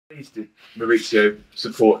Did Mauricio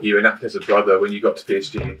support you and act as a brother when you got to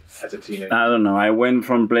PSG as a teenager? I don't know. I went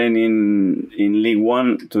from playing in League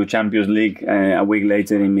One to Champions League a week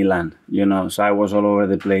later in Milan. You know, so I was all over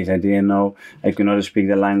the place. I didn't know. I could not speak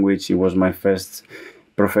the language. It was my first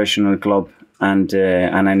professional club, and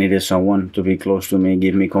I needed someone to be close to me,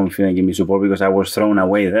 give me confidence, give me support, because I was thrown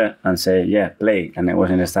away there and say, yeah, play, and I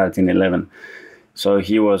was in the starting 11. So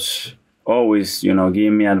he was always, you know,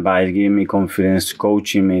 giving me advice, giving me confidence,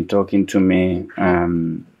 coaching me, talking to me.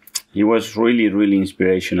 He was really, really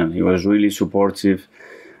inspirational. He was really supportive.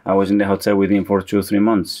 I was in the hotel with him for 2 or 3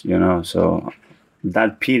 months, you know. So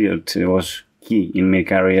that period was key in my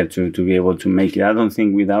career to be able to make it. I don't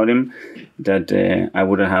think without him that I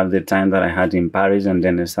wouldn't have the time that I had in Paris and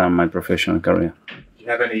then start my professional career. Do you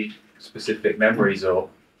have any specific memories or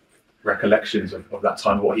recollections of that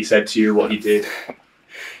time, what he said to you, what he did?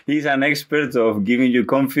 He's an expert of giving you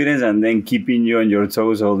confidence and then keeping you on your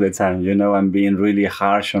toes all the time, you know, and being really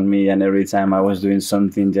harsh on me. And every time I was doing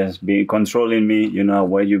something, just controlling me, you know,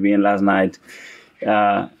 where you been last night.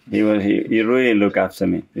 He really looked after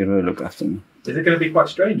me. He really looked after me. Is it going to be quite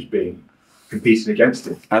strange competing against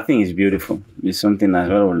him? I think it's beautiful. It's something that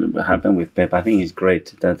will happen with Pep. I think it's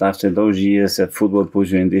great that after those years that football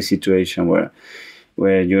puts you in this situation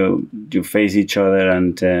where you face each other,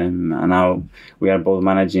 and now we are both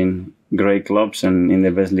managing great clubs and in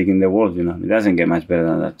the best league in the world. You know, it doesn't get much better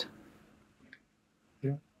than that.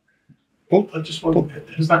 Yeah. Well, I just wonder,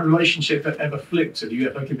 has that relationship ever flipped? Have you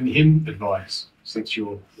ever given him advice since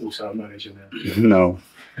you're also a manager now? No.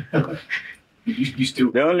 You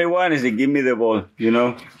still... The only one is to give me the ball, you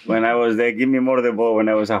know. When I was there, give me more the ball when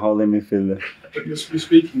I was a holding midfielder. But you're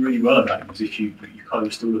speaking really well about him, as if you kind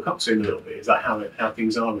of still look up to him a little bit. Is that how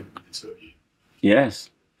things are with the two of you?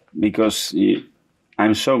 Yes, because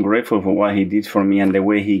I'm so grateful for what he did for me and the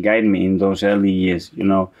way he guided me in those early years. You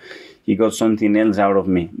know, he got something else out of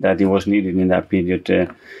me that it was needed in that period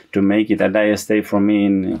to make it a dire state for me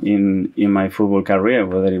in my football career,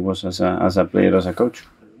 whether it was as a player or as a coach.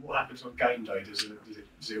 What happens on game day? Does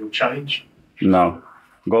it all change? No,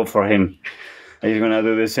 go for him. He's going to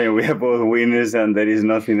do the same. We are both winners and there is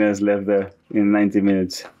nothing else left there in 90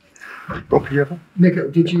 minutes. Nico,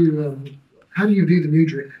 how do you view the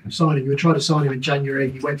Mudryk signing? You were trying to sign him in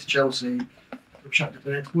January, you went to Chelsea,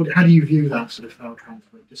 how do you view that sort of failed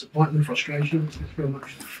transfer? Disappointment, frustration? Very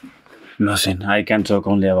much. Nothing. I can talk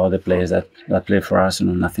only about the players that play for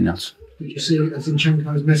Arsenal, nothing else. Did you see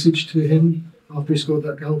Zinchenko's message to him after he scored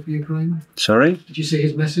that goal for Ukraine? Sorry? Did you see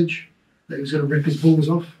his message that he was going to rip his balls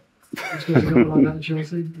off? Like that in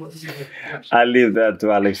Chelsea? I'll leave that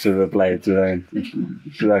to Alex to reply to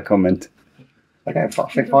that comment. Okay, I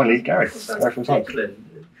think finally, Gary from Declan,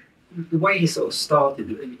 the way he sort of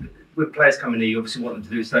started, with players coming in, you obviously want them to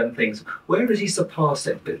do certain things. Where has he surpassed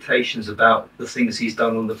expectations about the things he's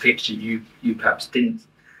done on the pitch that you perhaps didn't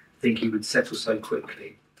think he would settle so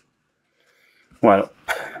quickly? Well,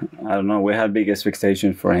 I don't know. We had big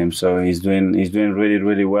expectations for him, so he's doing really,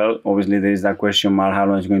 really well. Obviously, there is that question mark: how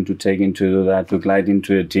long is it going to take him to do that, to glide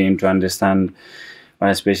into the team, to understand. But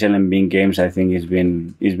especially in big games, I think he's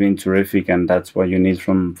been terrific, and that's what you need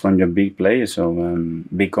from your big players. So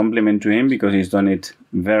big compliment to him because he's done it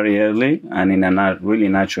very early and in a really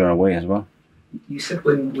natural way as well. You said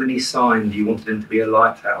when he signed, you wanted him to be a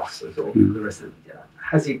lighthouse, sort of for the rest of the.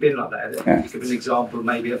 Has he been like that? Can you give an example,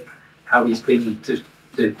 maybe, of how he's been to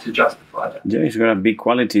justify that? Yeah, he's got big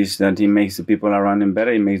qualities that he makes the people around him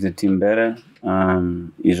better. He makes the team better.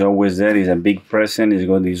 He's always there. He's a big presence. He's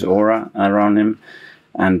got this aura around him.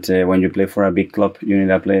 And when you play for a big club, you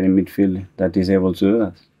need a player in midfield that is able to do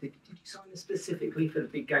that. Did you sign him specifically for the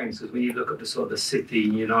big games? Because when you look at the sort of the City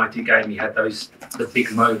United game, you had the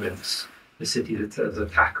big moments. The City, the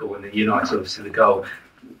tackle, and the United, obviously, the goal.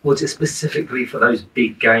 Was it specifically for those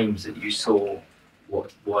big games that you saw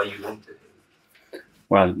why you wanted him?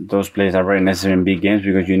 Well, those players are very necessary in big games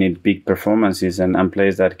because you need big performances and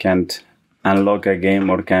players that can't unlock a game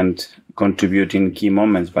or can't contribute in key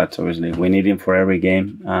moments. But obviously, we need him for every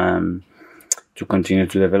game to continue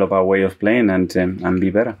to develop our way of playing and be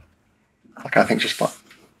better. Okay, I think just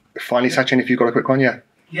finally, Sachin, if you've got a quick one, yeah.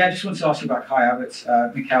 Yeah, I just wanted to ask you about Kai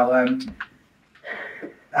Havertz, Mikel.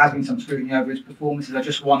 There has been some scrutiny over his performances. I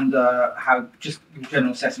just wonder how, just your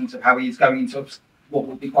general assessment of how he is going into what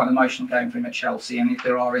would be quite an emotional game for him at Chelsea, and if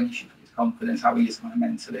there are any issues with his confidence, how he is kind of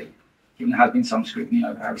mentally, given there has been some scrutiny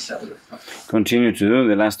over how he settled it. Continue to do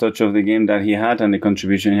the last touch of the game that he had and the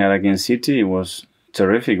contribution he had against City was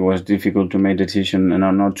terrific. It was difficult to make the decision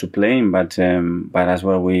not to play him, but as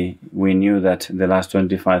well we knew that the last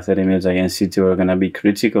 25-30 minutes against City were going to be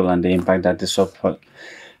critical, and the impact that the sub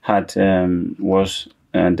had was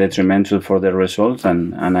detrimental for the results,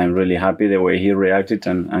 and I'm really happy the way he reacted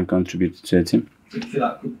and contributed to the team. Do you feel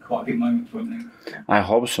that could be quite a big moment for him? I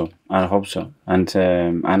hope so, and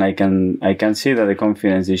I can see that the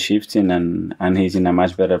confidence is shifting, and he's in a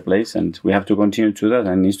much better place, and we have to continue to that,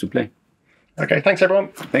 and needs to play. Okay, thanks everyone.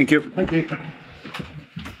 Thank you. Thank you.